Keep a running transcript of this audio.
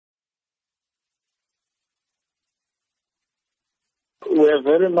were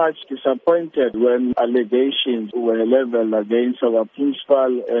very much disappointed when allegations were leveled against our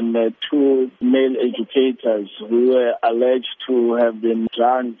principal and two male educators who were alleged to have been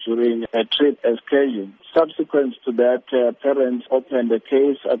drunk during a trip excursion. Subsequent to that, parents opened a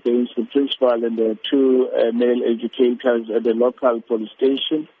case against the principal and the two male educators at the local police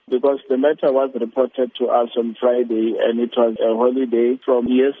station because the matter was reported to us on Friday, and it was a holiday from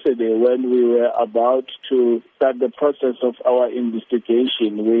yesterday when we were about to start the process of our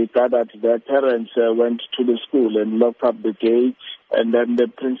investigation. We gathered their parents went to the school and locked up the gate, and then the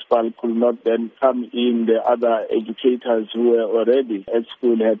principal could not then come in. The other educators who were already at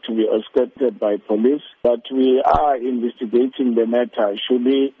school had to be escorted by police. But we are investigating the matter. Should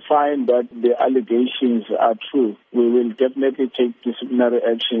we find that the allegations are true, we will definitely take disciplinary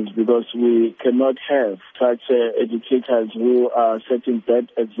actions because we cannot have such educators who are setting bad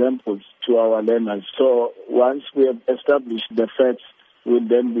examples to our learners. So once we have established the facts, we'll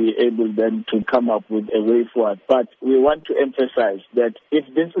then be able then to come up with a way forward. But we want to emphasize that if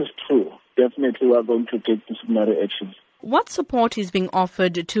this is true, definitely we are going to take disciplinary actions. What support is being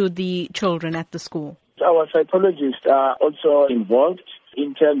offered to the children at the school? Our psychologists are also involved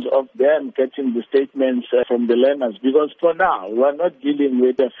in terms of them getting the statements from the learners, because for now we are not dealing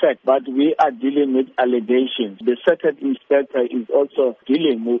with the fact, but we are dealing with allegations. The second inspector is also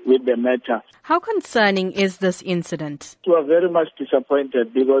dealing with the matter. How concerning is this incident? We are very much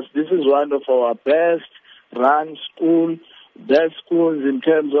disappointed because this is one of our best run schools in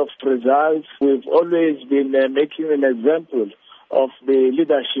terms of results. We've always been making an example of the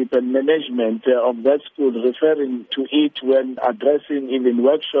leadership and management of that school, referring to it when addressing even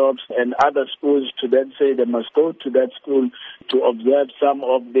workshops and other schools to then say they must go to that school to observe some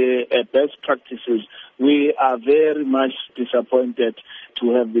of the best practices. We are very much disappointed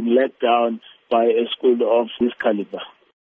to have been let down by a school of this caliber.